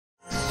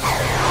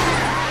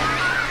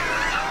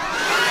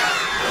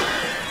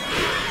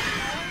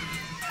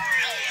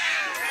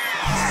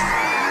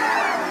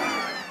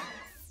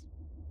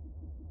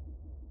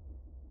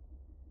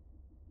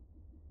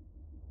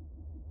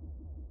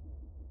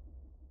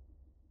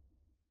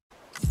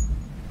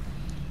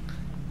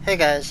Hey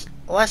guys,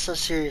 why so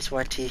serious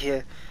YT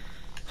here.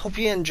 Hope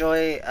you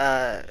enjoy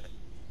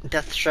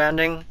Death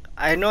Stranding.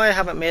 I know I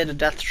haven't made a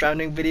Death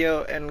Stranding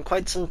video in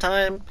quite some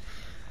time.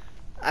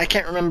 I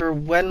can't remember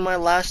when my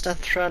last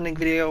Death Stranding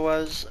video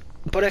was,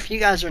 but if you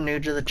guys are new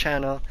to the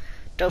channel,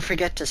 don't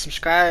forget to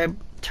subscribe,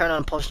 turn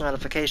on post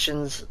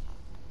notifications,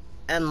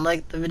 and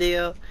like the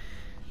video.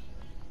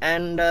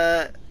 And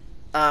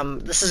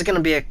this is going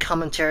to be a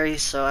commentary,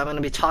 so I'm going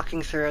to be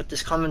talking throughout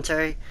this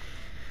commentary.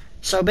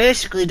 So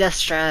basically, Death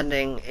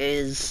Stranding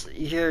is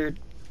you're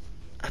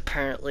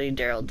apparently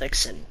Daryl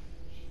Dixon.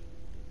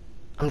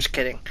 I'm just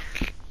kidding.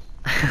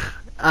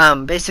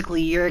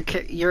 Basically, your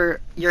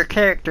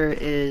character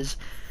is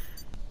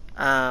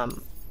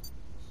Sam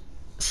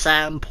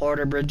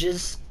Porter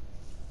Bridges,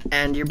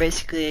 and you're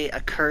basically a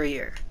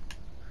courier.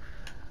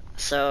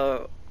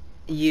 So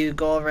you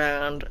go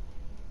around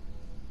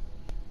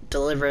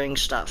delivering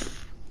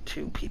stuff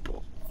to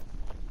people.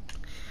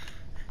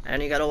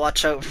 And you gotta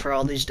watch out for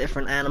all these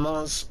different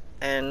animals,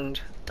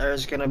 and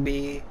there's gonna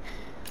be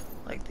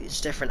like these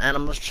different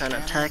animals trying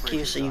to attack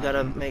you, so you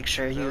gotta make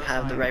sure you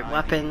have the right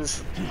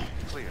weapons.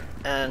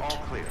 And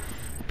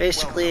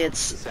basically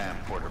it's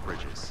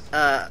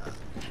I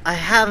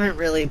haven't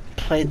really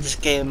played this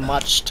game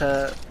much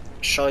to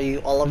show you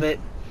all of it,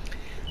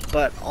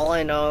 but all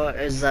I know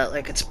is that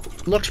like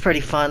looks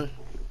pretty fun.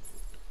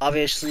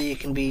 Obviously you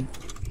can be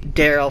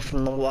Daryl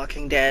from The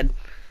Walking Dead,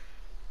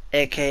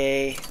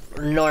 aka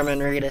Norman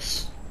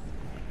Reedus.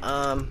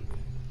 But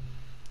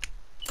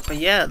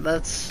yeah,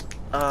 that's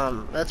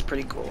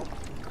pretty cool.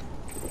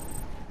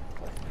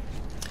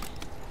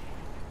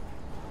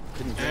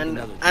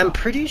 And I'm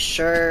pretty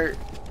sure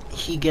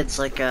he gets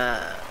like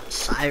a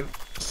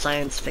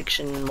science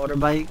fiction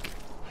motorbike,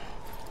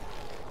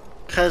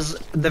 cause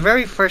the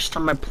very first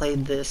time I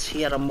played this,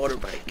 he had a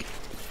motorbike,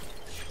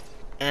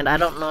 and I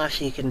don't know if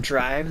he can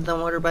drive the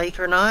motorbike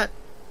or not,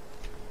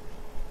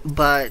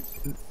 but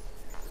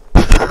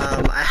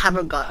I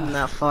haven't gotten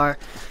that far,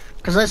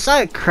 because I saw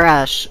it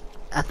crash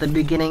at the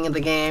beginning of the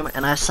game,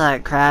 and I saw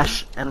it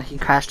crash, and he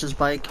crashed his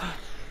bike,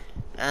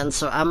 and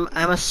so I'm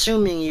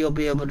assuming you'll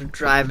be able to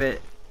drive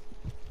it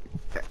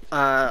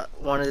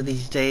one of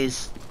these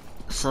days.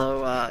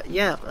 So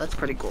yeah, that's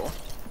pretty cool.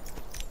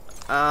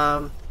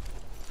 Well,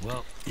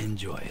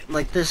 enjoy it.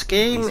 Like, this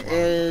game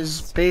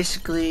is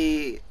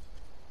basically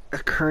a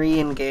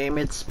Korean game.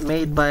 It's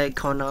made by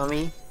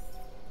Konami,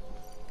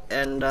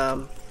 and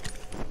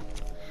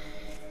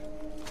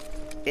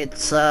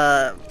it's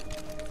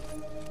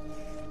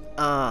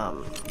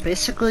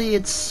basically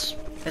it's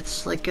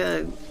like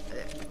a,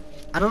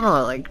 I don't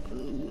know, like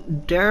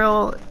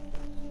Daryl,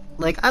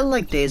 like I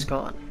like Days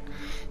Gone.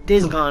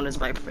 Days Gone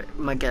is my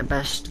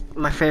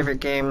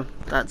favorite game.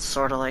 That's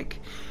sort of like,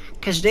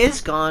 cause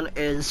Days Gone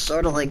is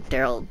sort of like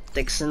Daryl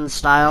Dixon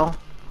style,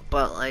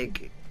 but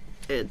like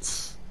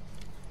it's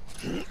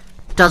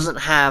doesn't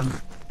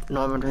have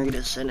Norman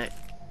Reedus in it,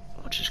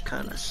 which is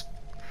kind of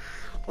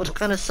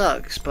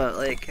sucks, but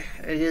like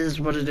it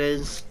is what it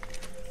is.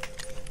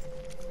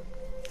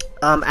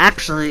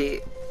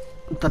 Actually,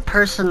 the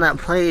person that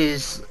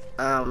plays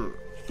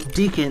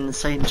Deacon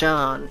St.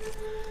 John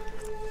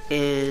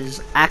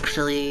is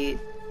actually,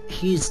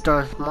 he's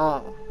Darth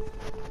Maul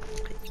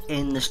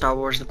in the Star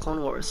Wars The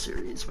Clone Wars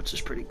series, which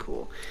is pretty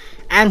cool.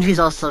 And he's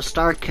also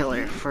Star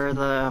Killer for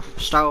the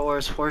Star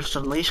Wars Force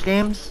Unleashed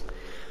games,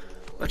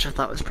 which I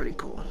thought was pretty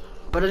cool.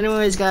 But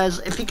anyways, guys,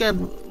 if you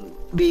could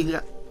be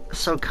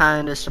so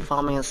kind as to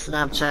follow me on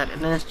Snapchat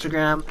and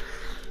Instagram.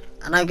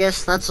 And I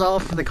guess that's all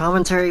for the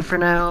commentary for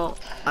now.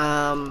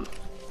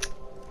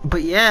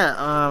 But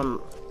yeah,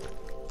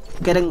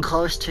 getting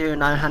close to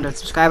 900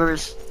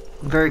 subscribers.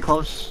 Very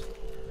close.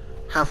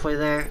 Halfway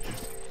there.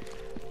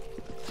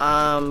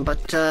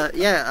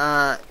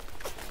 Yeah,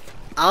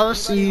 I'll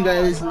see you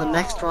guys in the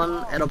next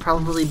one. It'll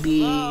probably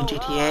be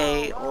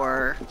GTA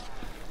or,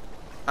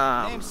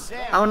 I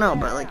don't know,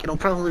 but like, it'll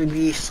probably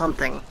be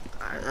something.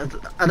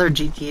 Other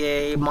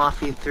GTA,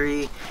 Mafia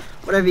 3,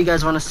 whatever you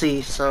guys want to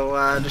see.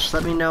 So just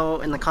let me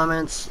know in the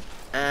comments,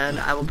 and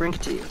I will bring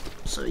it to you.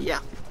 So yeah,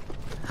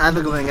 have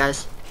a good one,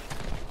 guys,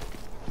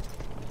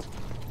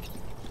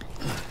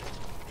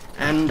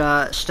 and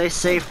stay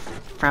safe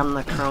from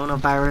the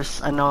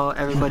coronavirus. I know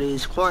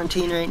everybody's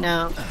quarantined right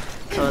now,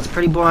 so it's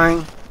pretty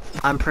boring.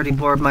 I'm pretty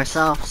bored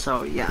myself,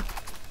 so yeah.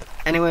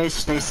 Anyways,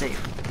 stay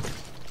safe.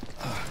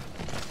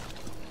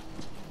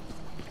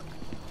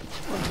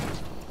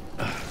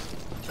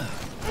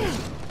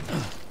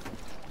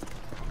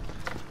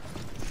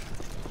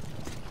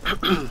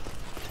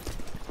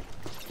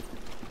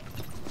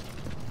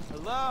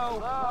 Hello?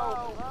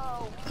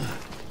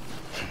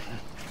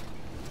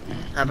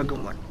 Have a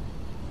good one.